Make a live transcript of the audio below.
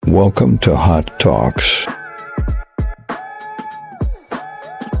Welcome to Hot Talks.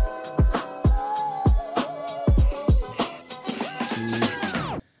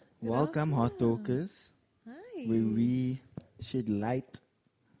 Welcome, Hot Talkers, Hi. where we shed light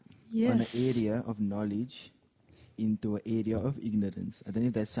on an area of knowledge into an area of ignorance. I don't know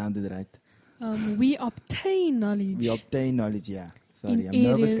if that sounded right. We obtain knowledge. We obtain knowledge, yeah. Sorry, in I'm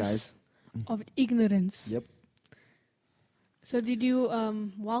nervous, areas guys. Of ignorance. Yep. So did you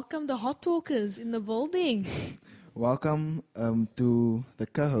welcome the Hot Talkers in the building? Welcome to the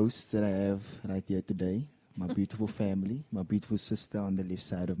co-hosts that I have right here today. My beautiful family, my beautiful sister on the left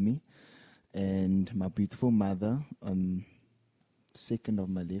side of me, and my beautiful mother on second of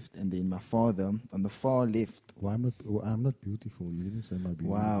my left, and then my father on the far left. Well, I'm not beautiful. You didn't say my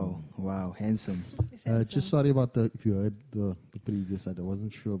beautiful. Wow, handsome. Just sorry about if you heard the previous side. I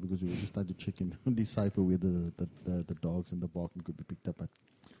wasn't sure because we were just trying to check and decipher where the dogs and the barking could be picked up at.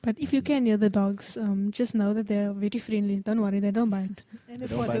 But if you can hear the dogs, just know that they're very friendly. Don't worry, they don't bite. They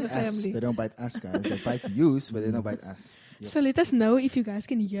don't bite us. They don't bite us, guys. They bite you, but they don't bite us. Yep. So let us know if you guys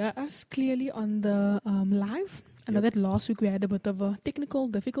can hear us clearly on the live. I know that last week we had a bit of a technical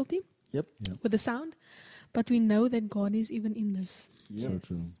difficulty with the sound, but we know that God is even in this. Yep. So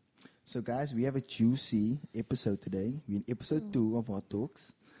true. So guys, we have a juicy episode today. We're in episode 2 of Hot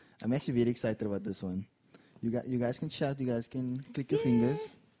Talks. I'm actually very excited about this one. You guys can shout. You guys can click your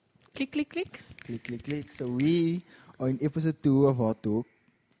fingers. Click, click, click. Click, click, click. So we are in episode 2 of Hot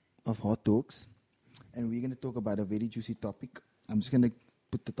Talks, and we're going to talk about a very juicy topic. I'm just going to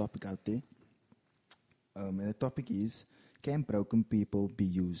put the topic out there. And the topic is, can broken people be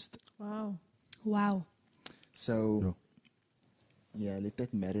used? Wow. So, let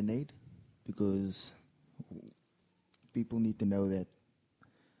that marinate, because people need to know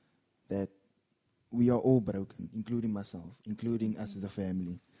that we are all broken, including myself, including us as a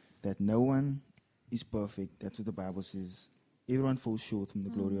family. That no one is perfect. That's what the Bible says. Everyone falls short from the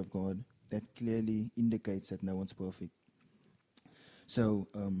glory of God. That clearly indicates that no one's perfect. So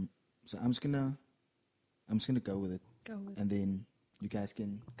I'm just gonna go with it. And then you guys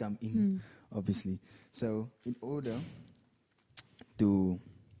can come in, obviously. So in order to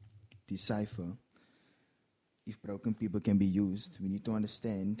decipher if broken people can be used, we need to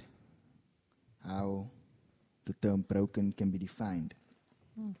understand how the term broken can be defined.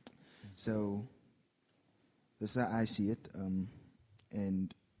 So this is how I see it,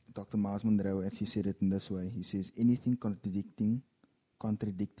 and Dr. Miles Monroe actually said it in this way. He says, anything contradicting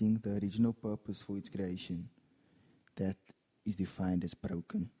the original purpose for its creation, that is defined as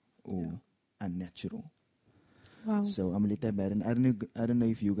broken or unnatural. Wow. So I'm gonna let that matter. I don't know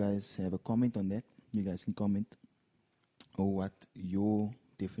if you guys have a comment on that. You guys can comment, or what your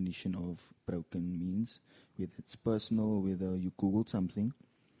definition of broken means, whether it's personal or whether you Googled something.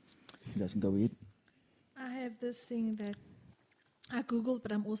 You guys can go ahead. I have this thing that I Googled,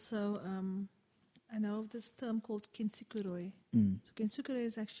 but I'm also, I know of this term called Kinsikuroi. So Kinsikuroi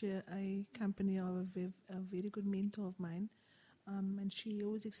is actually a company of a very good mentor of mine, and she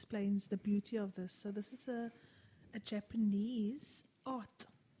always explains the beauty of this. So this is a Japanese art.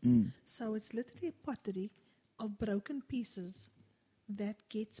 So it's literally a pottery of broken pieces that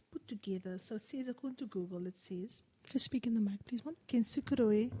gets put together. So it says, according to Google, it says, Just speak in the mic, please, Mom.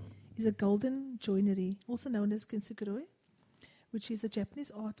 Kinsikuroi is a golden joinery, also known as Kinsikuroi, which is a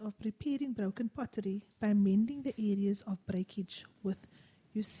Japanese art of preparing broken pottery by mending the areas of breakage with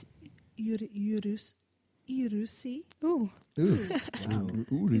irusi. Ooh. Wow.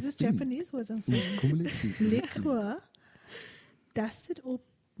 Is this Japanese words I'm saying? Liquor dusted or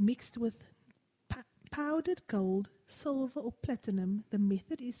mixed with powdered gold, silver, or platinum. The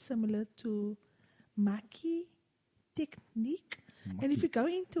method is similar to maki technique. And if you go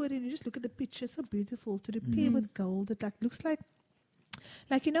into it and you just look at the picture, it's so beautiful. To repair with gold, it looks like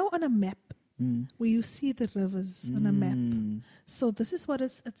on a map where you see the rivers on a map. So this is what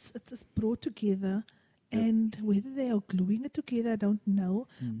it's brought together, and whether they are gluing it together, I don't know,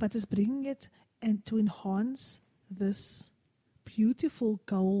 but it's bringing it and to enhance this beautiful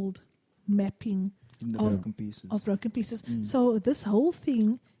gold mapping of broken pieces. So this whole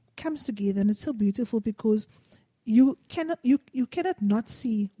thing comes together, and it's so beautiful because you cannot not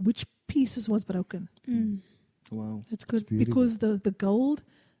see which pieces was broken. Wow, that's good. Because the gold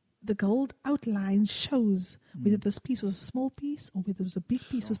outline shows whether this piece was a small piece or whether it was a big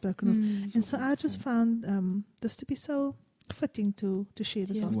piece was broken off. And so I just found this to be so fitting to share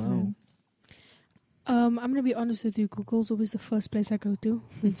this afternoon. I'm going to be honest with you. Google's always the first place I go to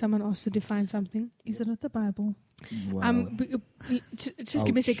when someone asks to define something. Is it not the Bible? Wow. Just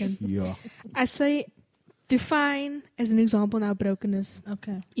give me a second. Yeah. I say define, as an example now, brokenness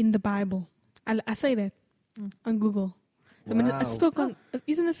Okay. in the Bible. I say that on Google. I mean, it's still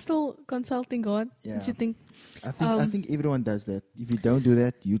isn't it still consulting God? Yeah. Don't you think? I think everyone does that. If you don't do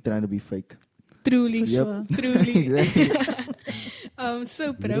that, you're trying to be fake. Truly. For sure. Truly. Exactly.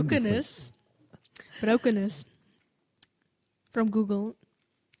 So brokenness from Google,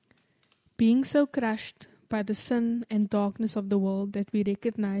 being so crushed by the sin and darkness of the world that we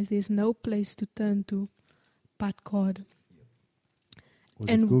recognize there's no place to turn to but God. Was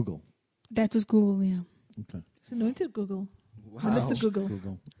And it Google? That was Google, yeah. Okay. It's anointed Google. Wow. Mr. Google.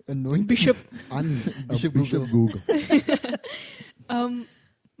 Google. Anointed. Bishop. Bishop Bishop Google. Google.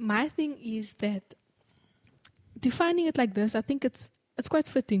 My thing is that defining it like this, I think it's quite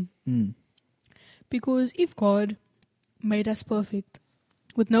fitting. Because if God made us perfect,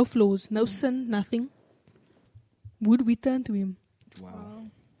 with no flaws, no sin, nothing, would we turn to Him? Wow.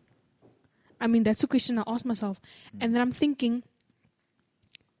 I mean, that's a question I ask myself. And then I'm thinking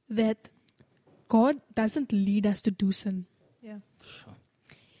that God doesn't lead us to do sin. Yeah.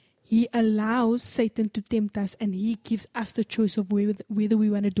 He allows Satan to tempt us, and He gives us the choice of whether we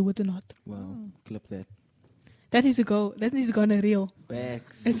want to do it or not. Wow. Clip that. That needs to go on a reel.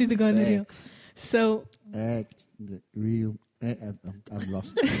 Facts. That needs to go on a reel. Facts. So, Real. I'm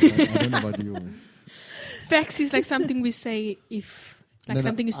lost. I don't know about you. facts is like something we say if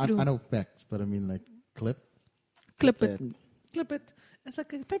something is true. I know facts, but I mean like clip. Clip it. Clip it. It's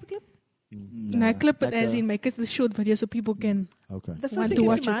like a paper clip. No, clip it like as in make it a short video so people can. Okay. The first Want thing to in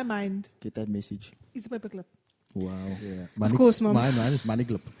watch my mind Get that message. is a paper clip. Wow. Yeah. Of course, Mom. Mine is money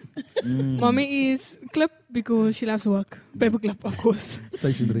clip. Mommy is clip because she loves work. Paper clip, of course.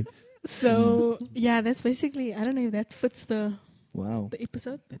 Stationery. So, yeah, that's basically, I don't know if that fits the Wow.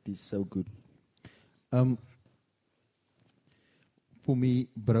 episode. That is so good. For me,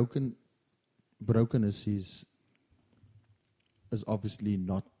 brokenness is obviously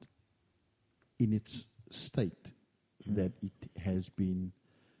not in its state that it has been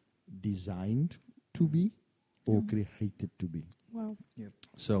designed to be or created to be. Wow.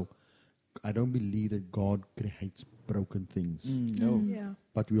 So I don't believe that God creates broken things, No. Yeah.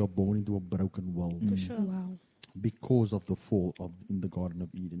 but we are born into a broken world For sure. Wow. because of the fall in the Garden of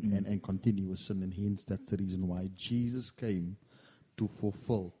Eden and continuous sin, and hence that's the reason why Jesus came to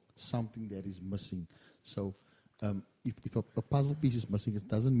fulfill something that is missing. So if a puzzle piece is missing, it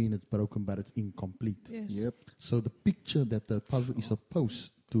doesn't mean it's broken, but it's incomplete. Yes. Yep. So the picture that the puzzle is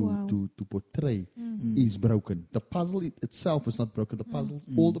supposed to portray is broken. The puzzle itself is not broken. The puzzle,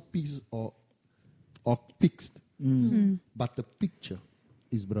 all the pieces are fixed, but the picture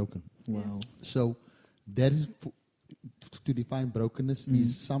is broken. Wow. So that is to define brokenness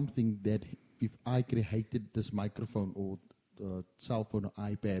is something that if I created this microphone or cell phone or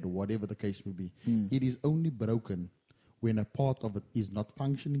iPad or whatever the case may be, it is only broken when a part of it is not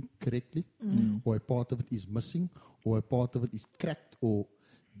functioning correctly, or a part of it is missing, or a part of it is cracked, or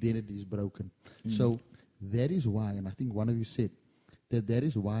then it is broken. So that is why, and I think one of you said that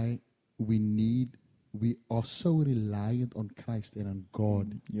is why we are so reliant on Christ and on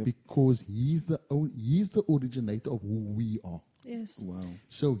God, because He's the originator of who we are. Yes. Wow.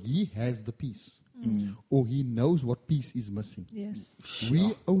 So He has the peace, or He knows what peace is missing. Yes.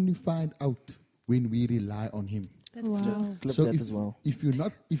 We only find out when we rely on Him. That's Wow. true. Clip So that if, as well.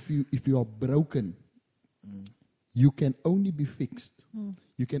 if you are broken, you can only be fixed.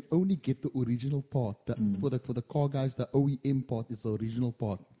 You can only get the original part. For the car guys, the OEM part is the original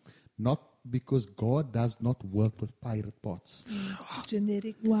part. Not because God does not work with pirate parts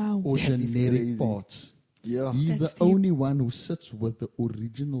Generic. Wow. or That is generic crazy. parts. Yeah. He's That's the deep. only one who sits with the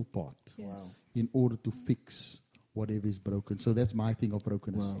original part Yes. in order to fix whatever is broken. So that's my thing of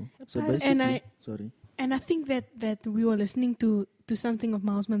brokenness. Wow. So And basically, sorry. And I think that we were listening to something of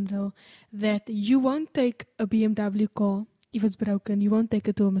Miles Monroe, that you won't take a BMW car if it's broken. You won't take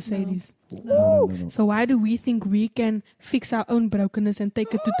it to a Mercedes. No. So why do we think we can fix our own brokenness and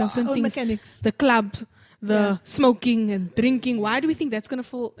take it to different Own things? mechanics. The clubs, the smoking and drinking. Why do we think that's going to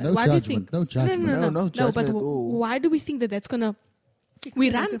fall? No why judgment, do you think? no judgment. No judgment but at all. why do we think that that's going to? Fix We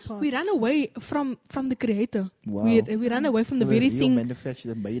the run broken part. we run away from the Creator. Wow. We run away from the very real thing.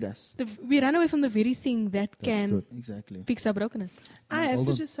 manufacturer made us. We run away from the very thing that can good. Exactly. fix our brokenness. I have Hold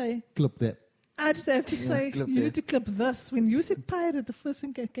to on. just say, Clip that. clip you that. need to clip this. When you said pirate, the first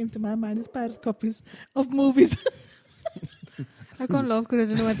thing that came to my mind is pirate copies of movies. I can't laugh because I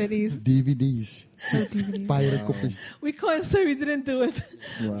don't know what that is. DVDs. No DVDs. Pirate copies. We can't say we didn't do it.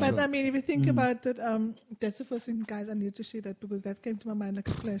 Wow. But I mean, if you think about it, that's the first thing, guys. I need to share that because that came to my mind like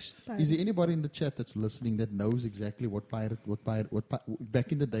a flash. Is there anybody in the chat that's listening that knows exactly what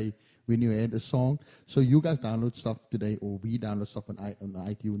back in the day when you had a song? So you guys download stuff today, or we download stuff on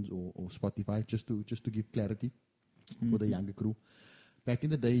iTunes or Spotify, just to give clarity for the younger crew. Back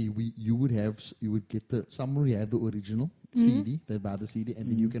in the day, you would get someone would have the original CD, they buy the CD, and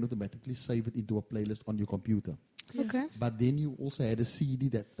then you can automatically save it into a playlist on your computer. Okay. But then you also had a CD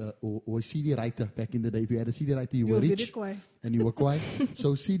that or a CD writer back in the day. If you had a CD writer, you were very rich quiet. and you were quiet.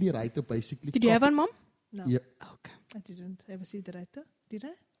 So CD writer basically. Did you have one, Mom? No, Yeah, Okay. I didn't ever see the writer. Did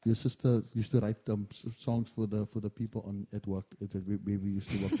I? your sister used to write songs for the people at work where we used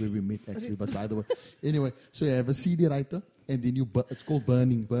to work, where we met actually. But by the way, anyway, so you have a CD writer, and then it's called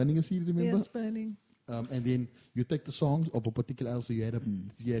burning a CD. Remember? Yes, burning. And then you take the songs of a particular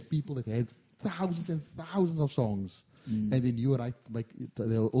album. So you had people that had thousands and thousands of songs. And then you write, like,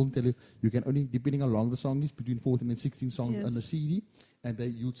 they'll only tell you can only, depending on how long the song is, between 14 and 16 songs on the CD. And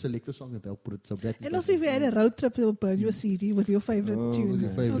you'd select a song and they'll put it. So that And also, if you had a road trip, they'll burn your CD with your favorite tunes.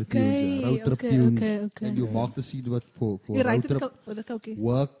 your favorite Okay, tunes, road trip okay, tunes. okay. And you mark the CD for You write road it trip, with a cokie.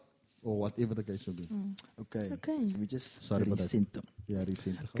 work, or whatever the case will be. Okay. Okay. We just Sorry about that. resent them. Yeah,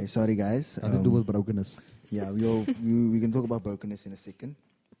 recent. Okay, sorry guys. Has to do with brokenness. Yeah, we can talk about brokenness in a second.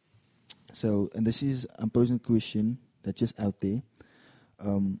 So, and I'm posing a question that's just out there.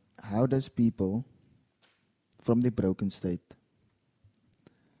 How does people from their broken state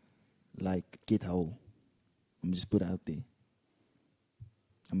like get whole? I'm just put it out there.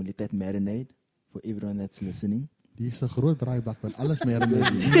 I'm gonna let that marinate for everyone that's listening. Die is 'n groot braaibak van alles meer en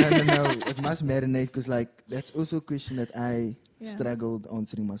meer. No. It must marinate because like that's also a question that I struggled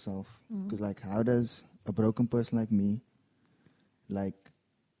answering myself. Because like, how does a broken person like me like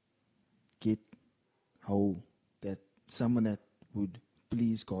get whole? That someone that would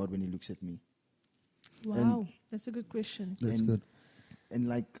please God when He looks at me. Wow. That's a good question. That's and, good. And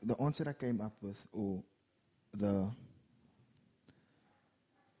like the answer I came up with, or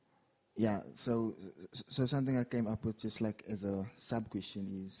so something I came up with just like as a sub question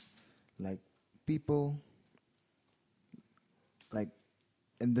is like people like,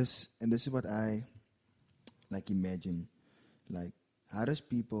 and this is what I like imagine, like how does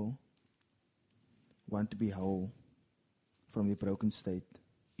people want to be whole from their broken state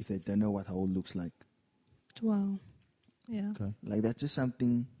if they don't know what whole looks like? Wow. Yeah. Okay. Like that's just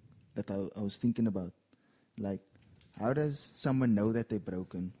something that I was thinking about. Like, how does someone know that they're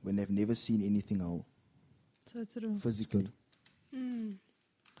broken when they've never seen anything whole So true. physically?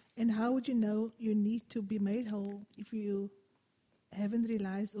 And how would you know you need to be made whole if you haven't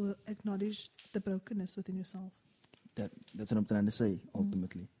realized or acknowledged the brokenness within yourself? That's what I'm trying to say,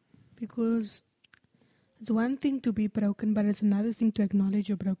 ultimately. Because it's one thing to be broken, but it's another thing to acknowledge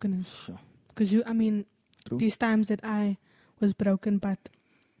your brokenness. Sure. Because True. these times that I was broken,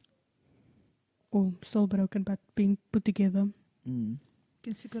 still broken, but being put together.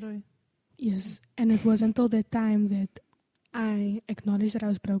 Kinsikoroi. Yes. And it was until that time that I acknowledged that I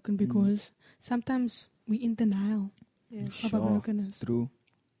was broken, because sometimes we in denial Yes, of our brokenness. True.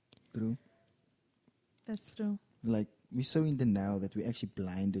 that's true. Like, we're so in denial that we're actually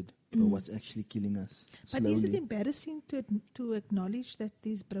blinded by what's actually killing us But slowly. is it embarrassing to acknowledge that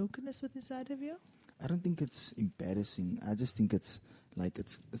there's brokenness within inside of you? I don't think it's embarrassing. I just think it's like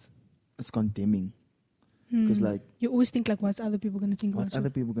it's condemning. Because like, You always think like, what's other people going to think what about other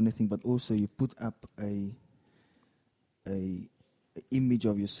you? people going to think, but also you put up a image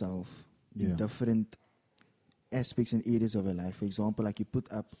of yourself in different aspects and areas of your life. For example, like you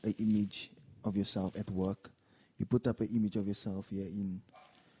put up an image of yourself at work. You put up an image of yourself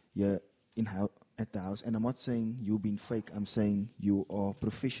at the house. And I'm not saying you're being fake. I'm saying you are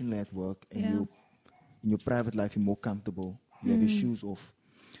professional at work, and you in your private life you're more comfortable. You have your shoes off.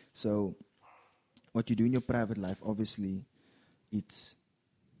 So what you do in your private life, obviously, it's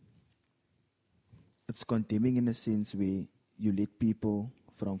condemning in a sense where you let people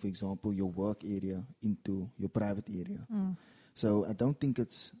from, for example, your work area into your private area. So I don't think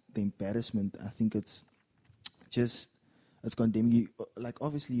it's the embarrassment. I think it's condemning you. Like,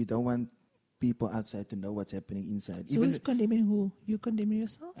 obviously, you don't want people outside to know what's happening inside. So who's condemning who? You condemning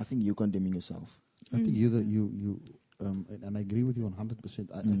yourself? I think you're condemning yourself. I think and I agree with you 100%.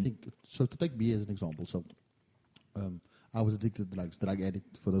 I think, so to take me as an example, so I was addicted to drugs, drug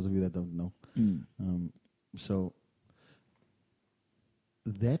addict, for those of you that don't know. So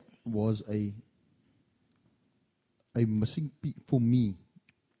that was a missing piece for me,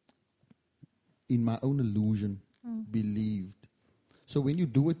 in my own illusion, believed So when you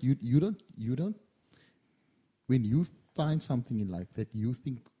do it, you don't. When you find something in life that you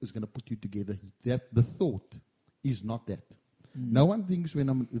think is going to put you together, that the thought is not that. No one thinks when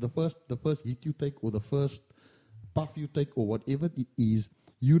the first hit you take or the first puff you take or whatever it is,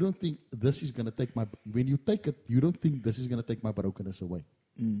 you don't think this is going to take my. When you take it, you don't think this is going to take my brokenness away,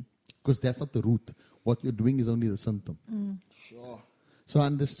 because that's not the root. What you're doing is only the symptom. Sure. So I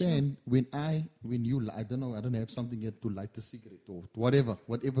understand when you I don't have something yet to light a cigarette or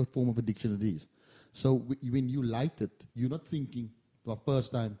whatever form of addiction it is. So when you light it, you're not thinking the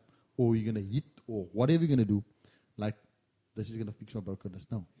first time, or you're gonna hit or whatever you're gonna do, like this is gonna fix my brokenness.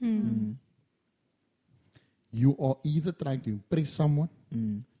 No. You are either trying to impress someone,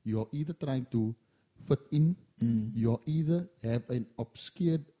 you are either trying to fit in, you are either have an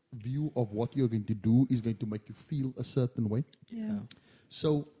obscured view of what you're going to do is going to make you feel a certain way. Yeah.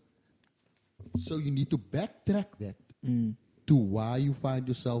 So you need to backtrack that to why you find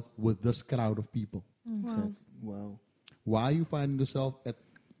yourself with this crowd of people. Wow. Wow. Why you find yourself at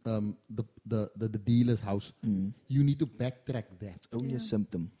the dealer's house. You need to backtrack that. Only a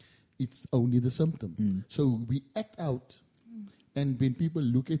symptom. It's only the symptom. So we act out, and when people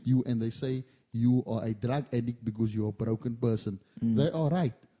look at you and they say you are a drug addict because you're a broken person, they are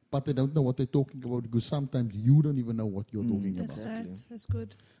right. But they don't know what they're talking about, because sometimes you don't even know what you're talking That's about. right. That's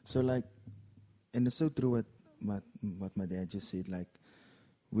good. So and it's so true what my dad just said. Like,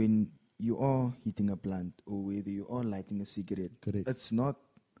 when you are hitting a blunt or whether you are lighting a cigarette, Correct. it's not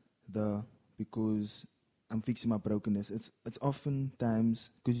because I'm fixing my brokenness. It's oftentimes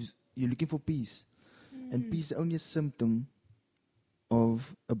because you're looking for peace, and peace is only a symptom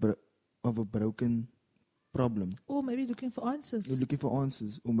of a broken problem. Or maybe looking for answers. You're looking for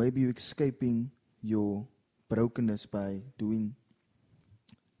answers, or maybe you're escaping your brokenness by doing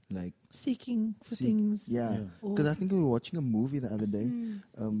Seeking for things. Yeah, because I think we were watching a movie the other day,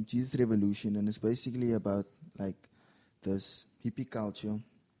 Jesus Revolution, and it's basically about like this hippie culture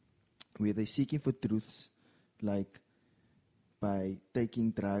where they're seeking for truths, like by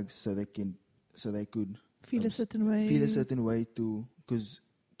taking drugs so they could Feel a certain way. feel a certain way too, because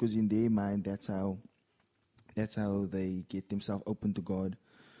in their mind that's how they get themselves open to God.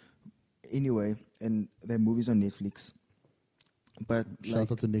 Anyway, and that movie's on Netflix. But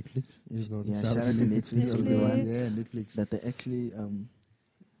Shout out to Netflix. Yeah, shout out to Netflix, everyone. Yeah, Netflix. That they're actually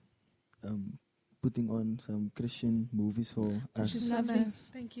putting on some Christian movies for Which us. is so Lovely. nice.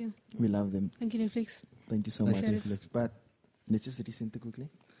 Thank you. We love them. Thank you, Netflix. Thank you so Thanks, much. Netflix. But let's just recenter quickly.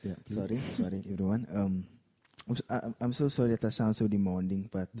 Yeah, please. Sorry, everyone. I'm so sorry that I sound so demanding,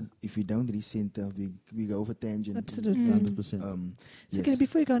 but if we don't recenter, we go over tangent. Absolutely. 100%. So Yes. can,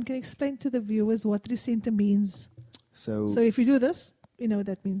 before you go on, can you explain to the viewers what recenter means? So if you do this, you know what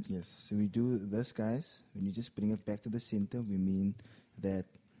that means. yes, so we do this, guys. When you just bring it back to the center, we mean that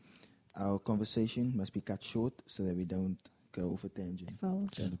our conversation must be cut short so that we don't go over tangent.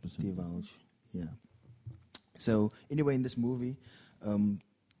 Divulge. 100%. Divulge. Yeah. So anyway, in this movie,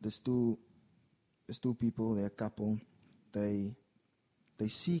 there's two people. They're a couple. They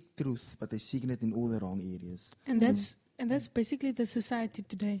seek truth, but they're seeking it in all the wrong areas. And that's basically the society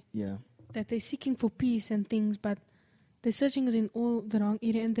today. Yeah. That they're seeking for peace and things, but they're searching it in all the wrong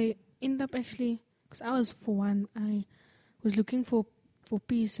area, and they end up actually. Because I was looking for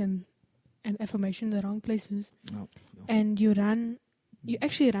peace and affirmation in the wrong places, No. and you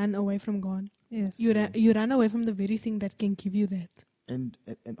actually run away from God. Yes. You run away from the very thing that can give you that. And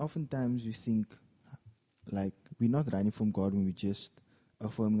oftentimes we think like we're not running from God when we just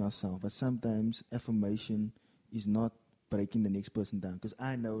affirming ourselves, but sometimes affirmation is not breaking the next person down. Because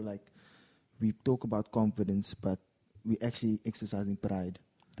I know, like, we talk about confidence, but we actually exercising pride,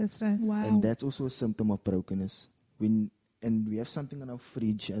 That's right. Wow. and that's also a symptom of brokenness. And we have something on our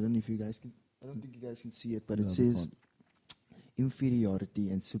fridge. I don't know if you guys can. I don't think you guys can see it, but No, it we says can't. inferiority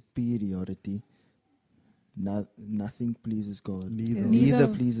and superiority. Nothing pleases God. Neither. Neither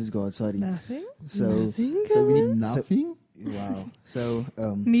pleases God. Sorry. Nothing. So Nothing, we need Nothing? wow. So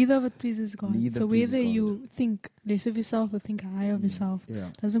Neither of it pleases God. Neither So pleases whether God. you think less of yourself or think higher of yourself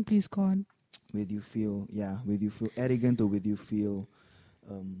Yeah. doesn't please God. whether you feel arrogant or whether you feel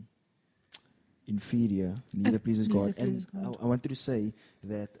inferior, neither pleases neither God. pleases And God. I wanted to say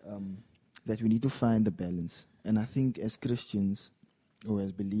that that we need to find the balance. And I think as Christians or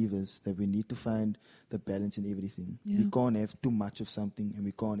as believers that we need to find the balance in everything. Yeah. We can't have too much of something and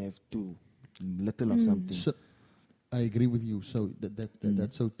we can't have too little of something. So, I agree with you. So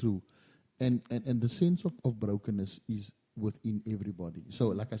that's so true. And the sense of brokenness is within everybody. So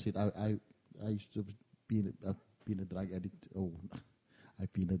like I said, I used to I've been a drug addict. Oh,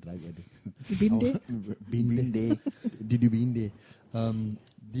 I've been a drug addict. You been there? Been there. Did you been there?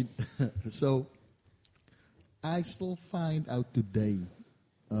 So I still find out today,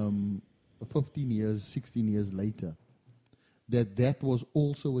 15 years, 16 years later, that was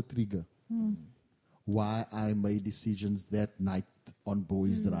also a trigger why I made decisions that night on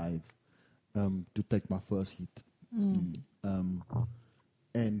Boys Drive to take my first hit.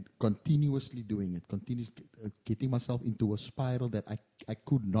 And continuously doing it, getting myself into a spiral that I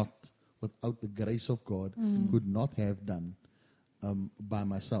could not, without the grace of God, could not have done by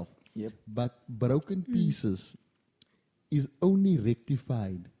myself. Yep. But broken pieces is only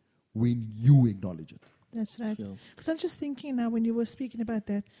rectified when you acknowledge it. That's right. Sure. Because I'm just thinking now, when you were speaking about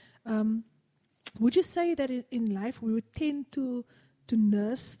that, would you say that in life we would tend to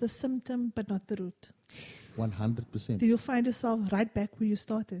nurse the symptom but not the root? 100%. Then you'll find yourself right back where you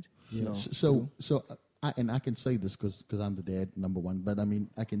started. Yeah. So I can say this because I'm the dad, number one. But I mean,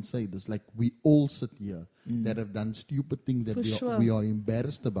 I can say this, like, we all sit here that have done stupid things that For sure. we are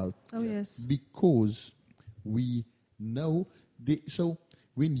embarrassed about. Oh, yes. Because we know. So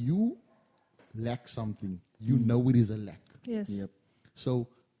when you lack something, you know it is a lack. Yes. Yep. So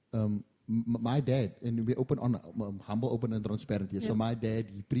my dad, and we open on humble, open, and transparent here. So Yep. my dad,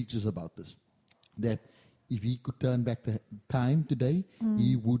 he preaches about this, that if he could turn back the time today,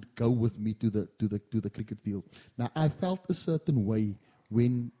 he would go with me to the cricket field. Now, I felt a certain way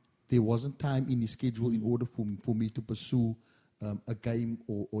when there wasn't time in his schedule in order for me to pursue a game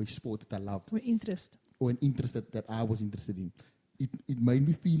or a sport that I loved, With interest. or an interest that I was interested in. It made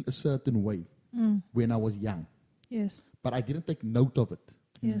me feel a certain way when I was young, Yes. but I didn't take note of it.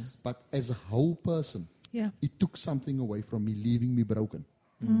 Yes. But as a whole person, Yeah. it took something away from me, leaving me broken.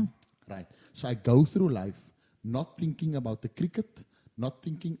 Right. So I go through life not thinking about the cricket, not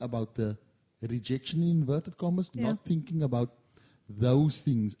thinking about the rejection in inverted commas, Yeah. not thinking about those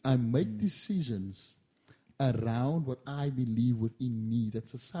things. I make decisions around what I believe within me, that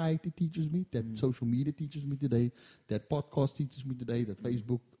society teaches me, that social media teaches me today, that podcast teaches me today, that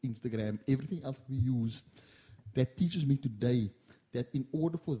Facebook, Instagram, everything else we use, that teaches me today that in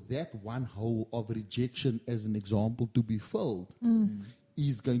order for that one hole of rejection, as an example, to be filled,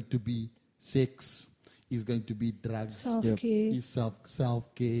 is going to be sex, is going to be drugs, Self-care. is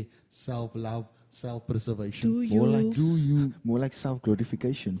self-care, self-love, self-preservation. Do you. More like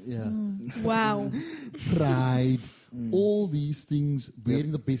self-glorification. Yeah. Wow. Pride, all these things,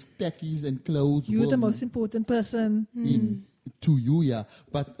 wearing the best tackies and clothes. You're the will most important person. in to you, yeah.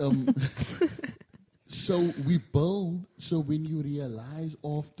 But so we build. So when you realize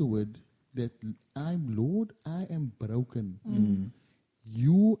afterward that I am broken.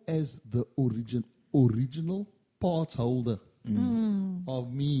 You as the original parts holder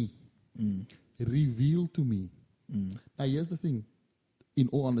of me, reveal to me. Now here's the thing, in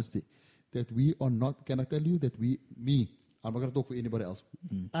all honesty, that we are not, can I tell you that I'm not going to talk for anybody else.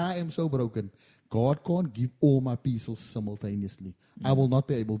 I am so broken. God can't give all my pieces simultaneously. I will not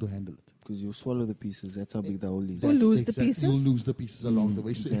be able to handle it. Because you swallow the pieces. That's how big the hole is. Or lose the pieces. You'll lose the pieces along the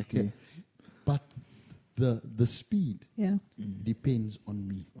way. So, Exactly. But the speed Yeah. depends on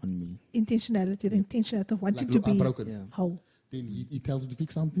me. Intentionality, the intentionality of wanting Like, to look, I'm be broken. Yeah. whole. Then he tells you to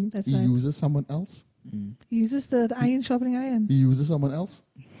fix something. That's he right. uses someone else. He uses the iron sharpening iron. He uses someone else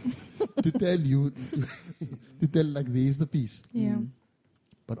to tell you, to tell, like, there's the piece. Yeah.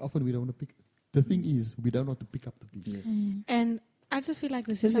 But often we don't want to pick. The thing is, we don't want to pick up the piece. Yes. And I just feel like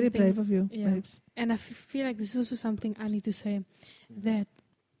this It's is very something. brave of you, Yeah. babes. And I feel like this is also something I need to say, that,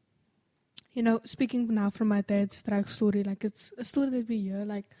 you know, speaking now from my dad's drug story, like, it's a story that we hear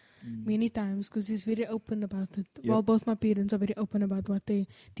like many times because he's very open about it. Yep. Well, both my parents are very open about what they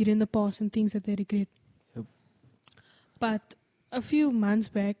did in the past and things that they regret. Yep. But a few months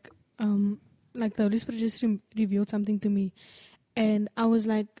back, like, the Holy Spirit just revealed something to me, and I was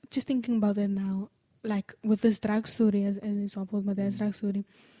like just thinking about that now, like with this drug story as an example, with my dad's drug story.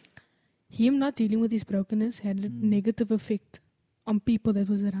 Him not dealing with his brokenness had a negative effect on people that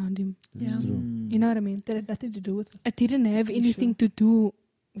was around him. Yeah. It's true. You know what I mean? That had nothing to do with it. It didn't have For anything sure. to do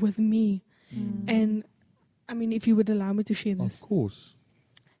with me. And I mean, if you would allow me to share this, Of course.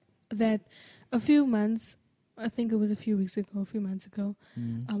 that a few months, I think it was a few weeks ago, a few months ago,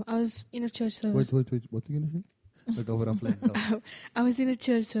 I was in a church service. Wait. What are you going to say? Like, over and play. I was in a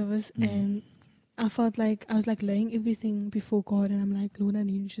church service and I felt like I was like laying everything before God, and I'm like, Lord, I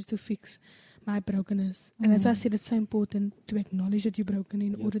need you just to fix my brokenness. And that's why I said it's so important to acknowledge that you're broken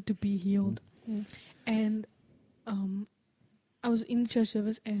in order to be healed. Yes. And I was in church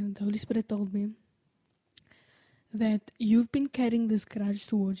service and the Holy Spirit told me that you've been carrying this grudge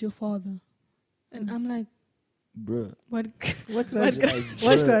towards your father. And I'm like, Bruh. What? What grudge? Like,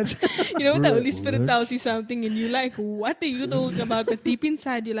 What bruh. grudge? You know, when the Holy Spirit What? tells you something and you're like, what are you talking about? But deep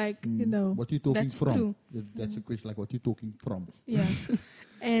inside, you're like, You know. What are you talking That's from? true. That's a question, like, what are you talking from? yeah.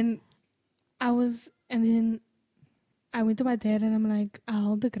 And then I went to my dad and I'm like, I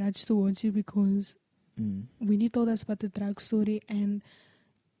hold a grudge towards you because when you told us about the drug story, and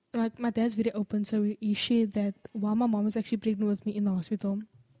like my dad's very open, so he shared that while my mom was actually pregnant with me in the hospital,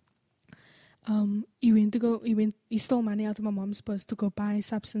 he stole money out of my mom's purse to go buy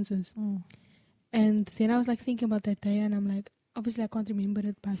substances. And then I was like thinking about that day, and I'm like, obviously I can't remember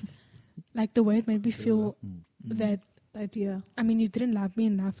it, but like the way it made me feel that, Idea. I mean, you didn't love me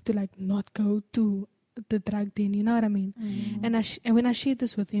enough to like not go to the drug den, you know what I mean? And when I shared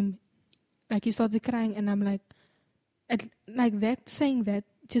this with him, like he started crying, and I'm like, like that, saying that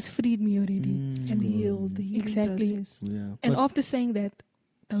just freed me already. And healed the healing Exactly. process. Yeah. And after saying that,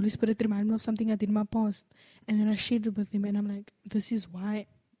 the Holy Spirit reminded me of something I did in my past. And then I shared it with him, and I'm like, this is why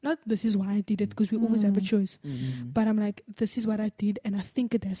I did it, because we always have a choice. But I'm like, this is what I did, and I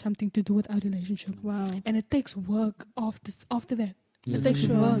think it has something to do with our relationship. Wow. And it takes work after that. Yeah. It takes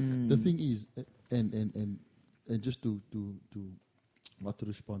Sure. work. The thing is, and just to not to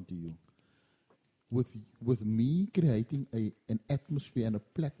respond to you, with me creating an atmosphere and a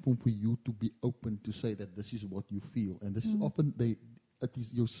platform for you to be open to say that this is what you feel, and this is often it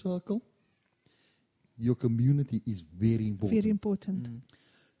is your circle, your community is very important. Very important.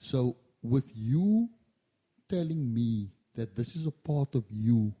 So with you telling me that this is a part of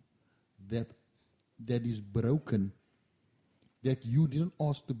you that is broken, that you didn't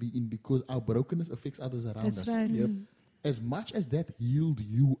ask to be in, because our brokenness affects others around That's us. right. Yep. As much as that healed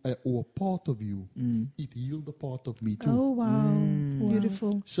you or a part of you, it healed a part of me too. Oh, wow.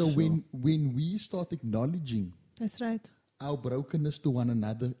 Beautiful. So when we start acknowledging That's right. our brokenness to one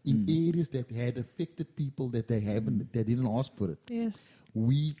another in areas that had affected people that they didn't ask for it, Yes.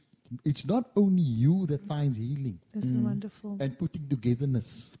 it's not only you that finds healing That's wonderful. and putting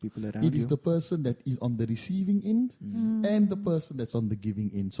togetherness. People around It you. is the person that is on the receiving end and the person that's on the giving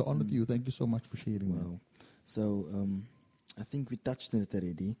end. So honor to you. Thank you so much for sharing. Wow. So, I think we touched on it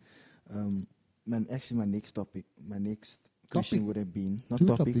already. My next question would have been, not Two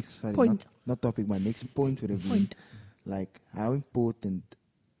topic, topics. sorry, Point. not topic, my next point would have been, Point. like, how important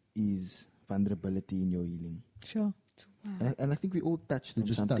is vulnerability in your healing? Sure. And I think we all touched We on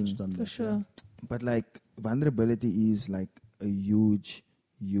just something. touched on For that. sure. But like, vulnerability is like a huge,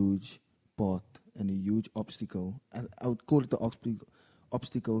 huge part and a huge obstacle. I would call it the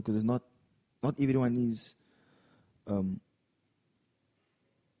obstacle because it's not everyone is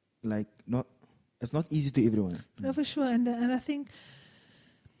it's not easy to everyone. No, for sure. And I think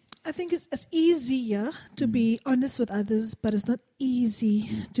it's easier to be honest with others, but it's not easy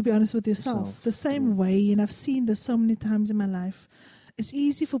to be honest with yourself. The same way, and I've seen this so many times in my life. It's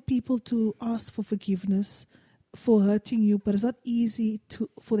easy for people to ask for forgiveness for hurting you, but it's not easy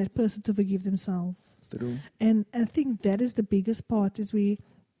for that person to forgive themselves. True. And I think that is the biggest part, is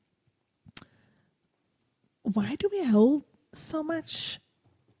why do we hold so much?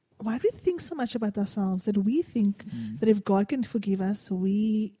 Why do we think so much about ourselves that we think that if God can forgive us,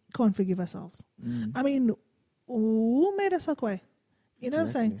 we can't forgive ourselves? I mean, who made us that way? You know what I'm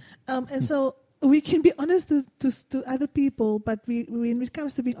saying? And so we can be honest to other people, but when it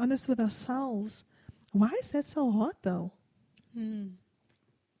comes to being honest with ourselves, why is that so hard though?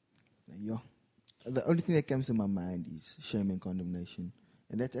 Yeah. The only thing that comes to my mind is shame and condemnation.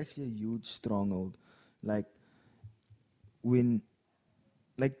 And that's actually a huge stronghold. Like, doing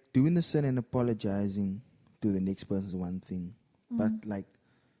the sin and apologizing to the next person is one thing. But, like,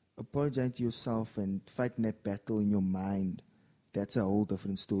 apologizing to yourself and fighting that battle in your mind, that's a whole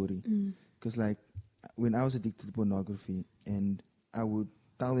different story. Because, like, when I was addicted to pornography, and I would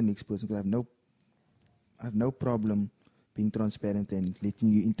tell the next person, because I have no problem being transparent and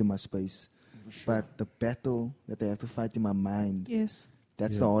letting you into my space. Sure. But the battle that I have to fight in my mind, Yes.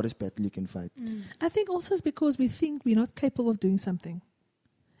 that's the hardest battle you can fight. I think also it's because we think we're not capable of doing something.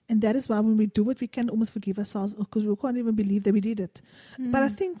 And that is why when we do it, we can almost forgive ourselves because we can't even believe that we did it. But I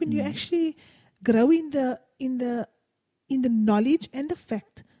think when you actually grow in the knowledge and the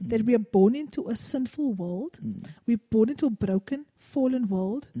fact that we are born into a sinful world, we're born into a broken, fallen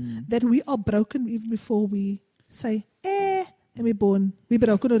world, that we are broken even before we say, and we're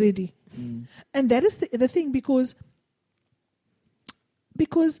broken already. And that is the thing, because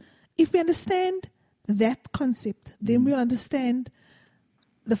if we understand that concept, then we'll understand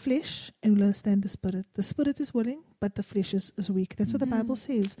the flesh and we'll understand the spirit. The spirit is willing, but the flesh is weak. That's what the Bible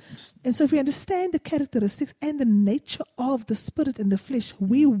says. And so if we understand the characteristics and the nature of the spirit and the flesh,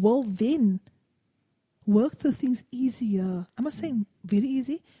 we will then work through things easier. I'm not saying very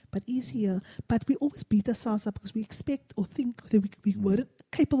easy, but easier. But we always beat ourselves up because we expect or think that we weren't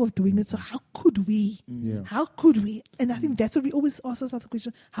capable of doing it. So how could we? Yeah. How could we? And I think that's what we always ask ourselves the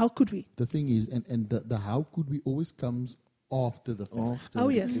question, how could we? The thing is, and the how could we always comes after the fact. Oh,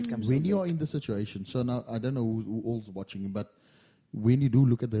 yes. it comes When so you are late. in the situation, so now I don't know who all's watching, but when you do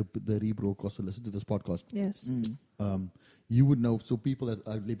look at the rebroadcast or listen to this podcast, Yes. you would know. So people that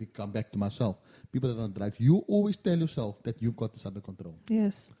let me come back to myself. People that are on drugs, you always tell yourself that you've got this under control.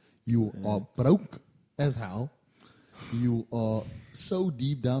 Yes. You are broke as hell. You are so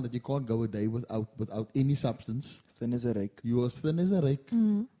deep down that you can't go a day without any substance. Thin as a rake. You are thin as a rake.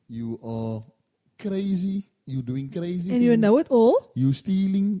 You are crazy. You're doing crazy And you things. know it all. You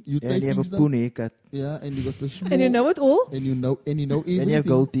stealing. You And you have a taking poon stuff. haircut. Yeah, and you got the small. And you know it all. And you know everything. And you have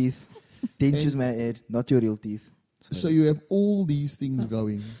gold teeth. Dentures, my head. Not your real teeth. So you have all these things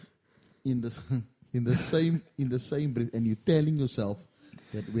going in the in the same breath, and you're telling yourself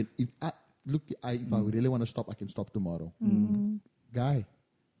that if I really want to stop, I can stop tomorrow. Guy,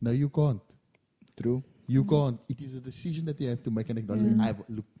 no, you can't. True. You can't. It is a decision that you have to make and acknowledge.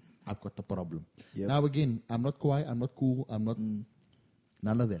 I've got a problem. Yep. Now again, I'm not quiet. I'm not cool. I'm not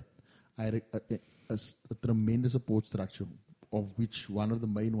none of that. I had a tremendous support structure, of which one of the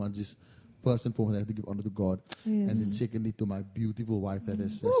main ones is first and foremost I have to give honor to God, and then secondly to my beautiful wife that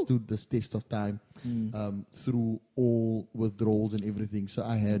has stood this test of time through all withdrawals and everything. So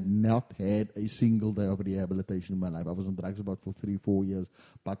I had not had a single day of rehabilitation in my life. I was on drugs about for 3-4 years,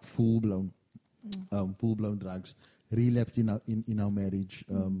 but full blown drugs. Relapsed in our marriage.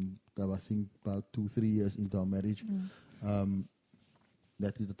 I think about 2-3 years into our marriage.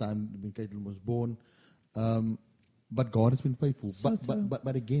 That is the time when Caitlin was born. But God has been faithful. So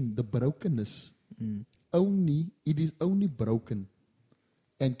But again, the brokenness it is only broken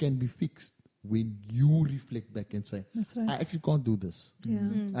and can be fixed when you reflect back and say, That's right. I actually can't do this. Yeah.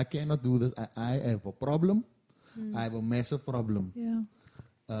 I cannot do this. I have a problem. I have a massive problem. Yeah.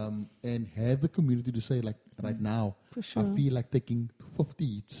 And have the community to say, like, right now, For sure. I feel like taking 50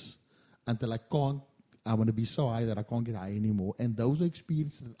 hits until I want to be so high that I can't get high anymore. And those are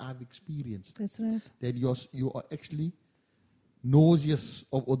experiences that I've experienced. That's right. That you are actually nauseous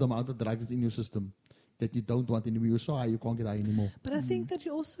of the amount of drugs in your system that you don't want anymore. You're so high, you can't get high anymore. But I think that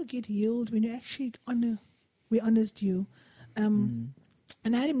you also get healed when you actually we honest you. And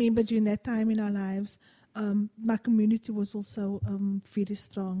I remember during that time in our lives, my community was also very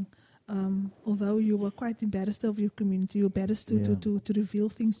strong. Although you were quite embarrassed of your community, you're embarrassed to reveal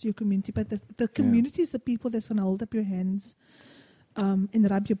things to your community. But the community is the people that's going to hold up your hands and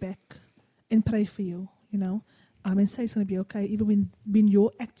rub your back and pray for you, you know. And say it's going to be okay, even when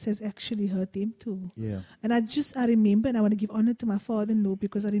your acts has actually hurt them too. Yeah. And I remember, and I want to give honor to my father-in-law,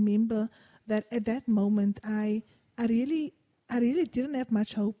 because I remember that at that moment, I really didn't have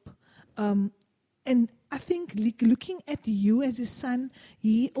much hope. And I think looking at you as his son,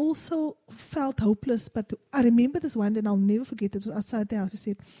 he also felt hopeless. But I remember this one, and I'll never forget, it was outside the house. He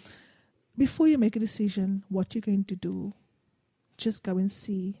said, before you make a decision what you're going to do, just go and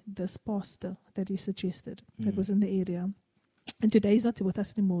see this pastor that he suggested that was in the area. And today he's not with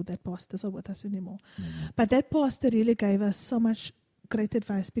us anymore. That pastor's not with us anymore. But that pastor really gave us so much great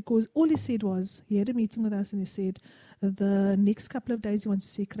advice, because all he said was, he had a meeting with us and he said, the next couple of days he wants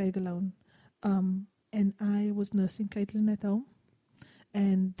to see Craig alone. And I was nursing Caitlin at home.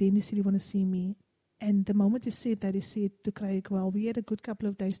 And then he said he wanted to see me. And the moment he said that, he said to Craig, well, we had a good couple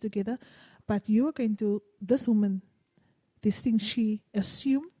of days together, but you are going to, this woman, this thing she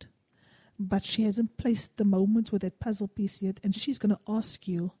assumed, but she hasn't placed the moment with that puzzle piece yet. And she's going to ask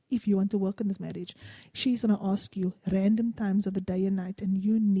you, if you want to work in this marriage, she's going to ask you random times of the day and night, and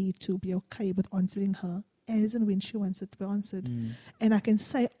you need to be okay with answering her as and when she wants it to be answered. And I can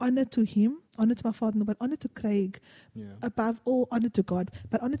say honor to him, honor to my father, but honor to Craig. Above all, honor to God,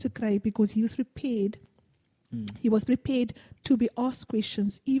 but honor to Craig, because he was prepared. He was prepared to be asked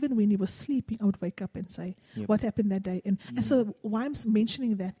questions. Even when he was sleeping, I would wake up and say, what happened that day? And so why I'm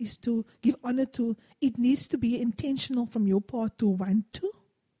mentioning that is to give honor to, it needs to be intentional from your part to want to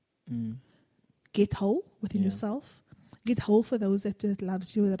get whole within yourself, get whole for those that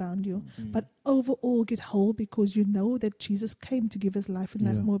loves you around you, but overall get whole because you know that Jesus came to give us life and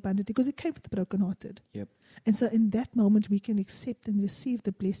life more abundantly, because he came for the brokenhearted. And so in that moment, we can accept and receive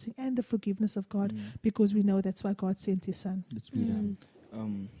the blessing and the forgiveness of God, because we know that's why God sent his son. That's beautiful.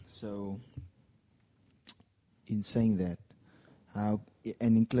 So, in saying that,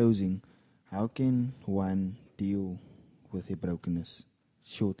 and in closing, how can one deal with a brokenness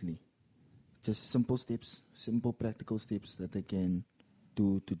shortly? Just simple steps, simple practical steps that they can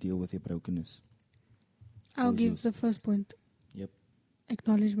do to deal with a brokenness. I'll Who's give yours? the first point. Yep.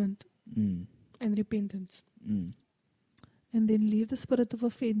 Acknowledgement Mm. and repentance. Mm. And then leave the spirit of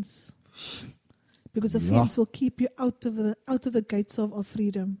offense. Because Yeah. offense will keep you out of the gates of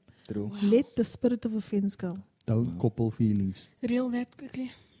freedom. True. Let the spirit of offense go. Don't couple feelings. Reel that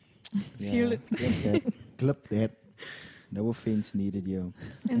quickly. Yeah. Feel it. Clip that. Clip that. No offense needed, yo.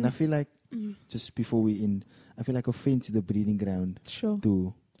 And And I feel like, just before we end, I feel like offense is the breeding ground Sure.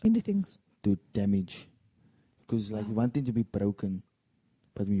 to Many things. damage. Because like one thing to be broken,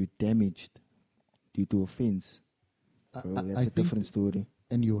 but when you're damaged due to offense, bro, I that's a think- different story.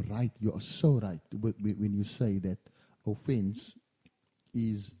 And you're right. You are so right when you say that offense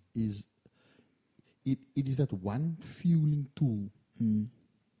is it is that one fueling tool Mm.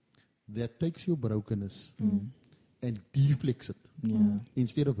 that takes your brokenness and deflects it Yeah.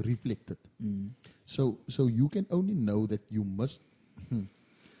 instead of reflect it. Mm. So you can only know that you must.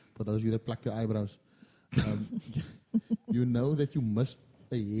 For those of you that pluck your eyebrows, you know that you must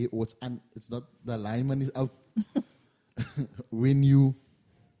a hair or it's not the alignment is out when you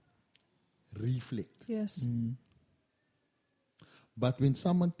reflect. Yes. Mm. But when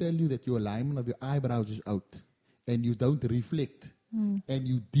someone tell you that your alignment of your eyebrows is out and you don't reflect and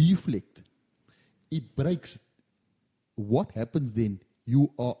you deflect, it breaks. What happens then? You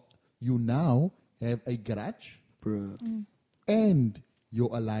now have a grudge Bro, and your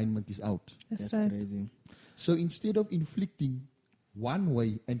alignment is out. That's that's right. crazy. So instead of inflicting one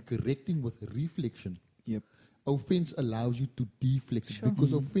way and correcting with reflection, Yep. offense allows you to deflect it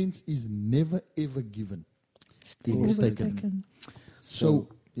because offense is never ever given. It is Always taken. taken. So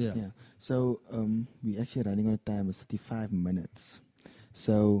yeah. Yeah. So we're actually running out of time. It's 35 minutes.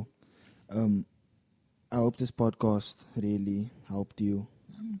 So I hope this podcast really helped you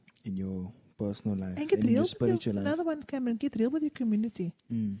in your personal life And get in real your with spiritual your, life. another one, Cameron, get real with your community.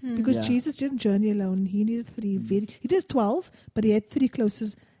 Mm. Because Yeah. Jesus didn't journey alone. He needed he did 12, but he had 3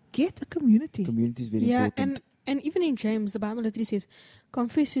 closest. Get a community. Community is very Yeah, important. and even in James, the Bible literally says,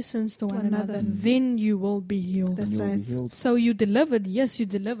 confess your sins to one One another, another. then you will be healed. That's And you'll be right. healed. So you delivered, yes, you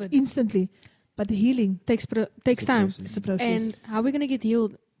delivered. Instantly. But the healing, Takes It's a time. process. it's a process. And how are we going to get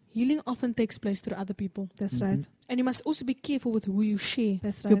healed? Healing often takes place through other people. That's right. And you must also be careful with who you share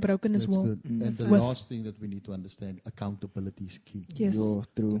That's your right. brokenness That's with. good. And That's the right. last thing that we need to understand, accountability is key. Yes. You're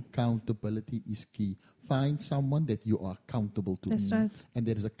through. Accountability is key. Find someone that you are accountable to. That's right. And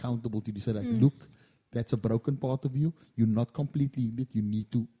that is accountable to say like, look, that's a broken part of you. You're not completely in it. You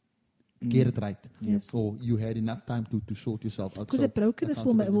need to get it right. Yes. Or you had enough time to sort yourself out. Because So the brokenness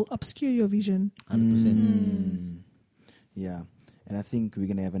will obscure your vision. 100%. Yeah. And I think we're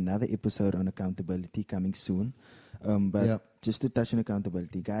going to have another episode on accountability coming soon. But Yeah. just to touch on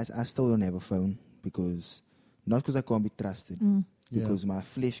accountability, guys, I still don't have a phone because, not because I can't be trusted, Yeah. because my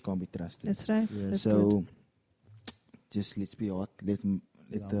flesh can't be trusted. That's right. Yes. That's so good. just let's be hot.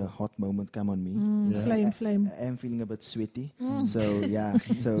 Let the hot moment come on me. Yeah. Flame. I am feeling a bit sweaty. So yeah,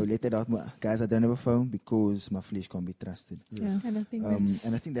 so let that out. Guys, I don't have a phone because my flesh can't be trusted. Yeah. And I think that's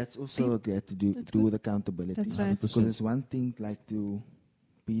And I think that's also got to do with accountability. That's right. Because it's one thing like to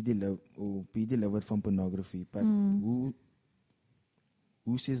be delivered from pornography, but who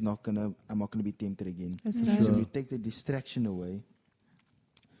says I'm not gonna be tempted again? That's So right. if you take the distraction away,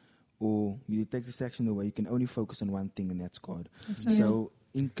 you can only focus on one thing, and that's God. That's right. So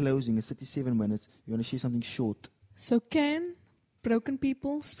in closing, it's 37 minutes. You want to share something short? So can broken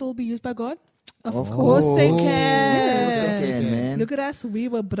people still be used by God? Of course they Of course can. they can, man. Look at us. We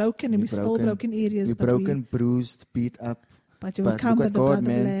were broken and We're we still broken. broken areas. We're but broken, bruised, beat up. But you but will come look by at the God, blood of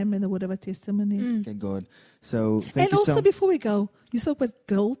the man. Lamb and the word of our testimony. Thank God. So thank And you also, so before we go, you spoke about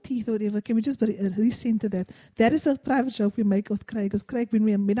gold teeth or whatever. Can we just recenter that? That is a private joke we make with Craig. Because Craig,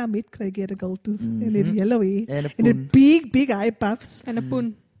 when I met Craig, he had a gold tooth and he had yellow hair And a and a poon. big eye puffs. And a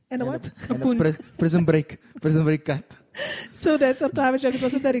poon. And a what? and a prison break cut. So that's a private joke. It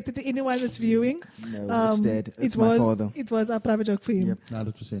wasn't directed to anyone that's viewing. No, instead, it's my father. It was a private joke for him. Yep.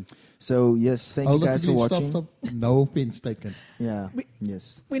 100%. So yes, thank you guys for watching. Stop. No offense taken. Yeah. We-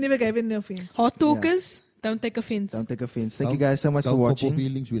 Yes. We never gave it no offense. Hot talkers, don't take offense. Don't take offense. Thank you guys so much for Don't couple watching.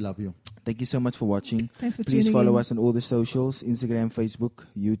 feelings. We love you. Thank you so much for watching. Thanks for Please tuning follow in. us on all the socials, Instagram, Facebook,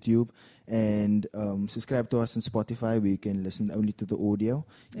 YouTube, and subscribe to us on Spotify where you can listen only to the audio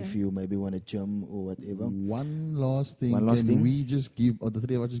if you maybe want to gym or whatever. One last thing. One last Can thing. we just give, or the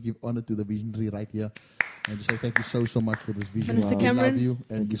three of us just give honor to the visionary right here and just say thank you so much for this vision. Minister We Cameron. love you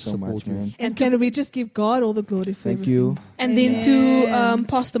and Thank we you so support much, you. man. And can we just give God all the glory for Thank everything? you. And then to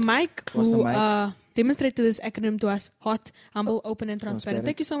Pastor Mike, Pastor who Mike. demonstrated this acronym to us: hot, humble, open, and transparent. Transparent.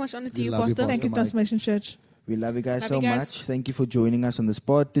 Thank you so much. Honor to We you, love you, Pastor. Pastor. Thank you, Mike. Transformation Church. We love you guys Love so you guys. much. Thank you for joining us on the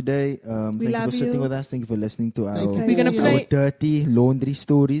spot today. Thank you love for sitting you. with us. Thank you for listening to our, Thank you. We're gonna Yeah. play, our dirty laundry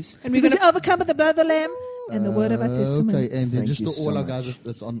stories. and we're Because gonna you overcome with the blood of the Lamb and the word of our testament. Okay, and then Thank just you to so all our much. guys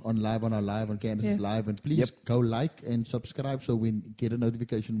that's on live on our live on Candace's Yes. live, and please Yep. go like and subscribe so we get a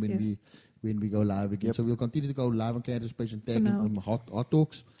notification when Yes. we go live again. Yep. So we'll continue to go live on Candace's page and tag For in now. on hot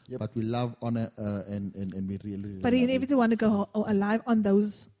talks. Yep. But we love honor and we really But love you never want to go alive on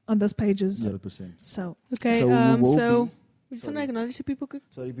those pages. 100%. So okay. So we will So be- we just want to acknowledge the people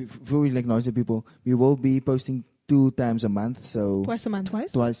Sorry, before we acknowledge the people, we will be posting 2 times a month. So twice a month.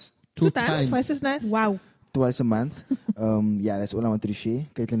 twice. Twice times? Twice is nice. Wow. a month. Yeah, that's all I wanted to share.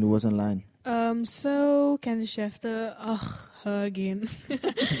 Caitlin, who was online? So Candace Japhta, her again.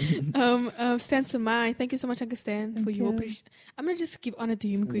 Stan Samai, thank you so much, Uncle Stan, Thank for your you. appreciation. I'm gonna just give honor to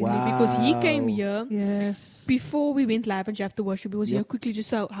him quickly Wow. because he came here Yes. before we went live on Japhta Worship. He was here Yep. quickly just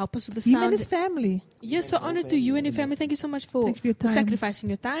to help us with the Him and sound. his family. Yes, so honor to you and your family. Thank you so much for, Thank you for your time. sacrificing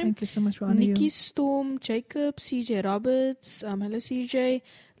your time. Thank you so much for honoring Nikki you. Storm, Jacob, CJ Roberts, hello CJ,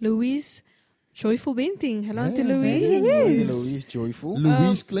 Louise, Joyful Venting, hello Auntie Hey, Louise. Louise. Louise, joyful.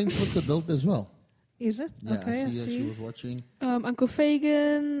 Louise Klinks with geduld as well. Is it? Yeah, Okay, I I see her. She see. was watching. Uncle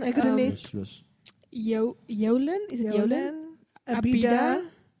Fagan, I got a net. Yes. Yolan, is it Yolan? Abida,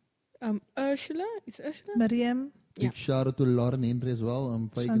 Ursula, is it Ursula? Mariam, Yeah. Big shout out to Lauren Henry as well.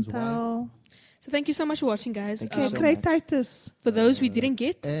 Fagan's wife. Chantal. So thank you so much for watching, guys. Thank you Okay, so Craig much. Titus. For those we didn't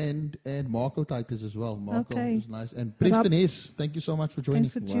get, And Marco Titus as well. Marco Okay. is nice. And Preston S. Thank you so much for joining.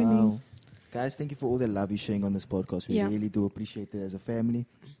 Thanks for tuning. Wow. Guys, thank you for all the love you're showing on this podcast. We Yeah. really do appreciate it as a family.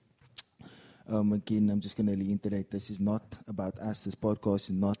 Again, I'm just going to reiterate, this is not about us. This podcast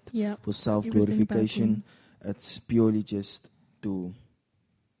is not yeah. for self-glorification. Everything It's purely just to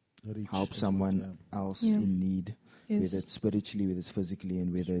Reach help as someone well, else Yeah. in need, whether Yes. it's spiritually, whether it's physically,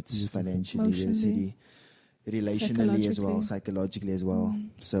 and whether it's Beautiful. financially, whether it's Emotionally. relationally as well, Psychologically. psychologically as well.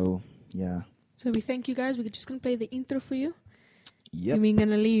 So, yeah. So we thank you guys. We're just gonna play the intro for you. Yep. And we're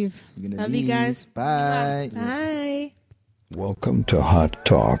gonna leave. We're gonna Love you leave. guys. Bye. Bye. Welcome to Hot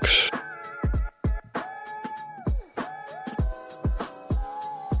Talks.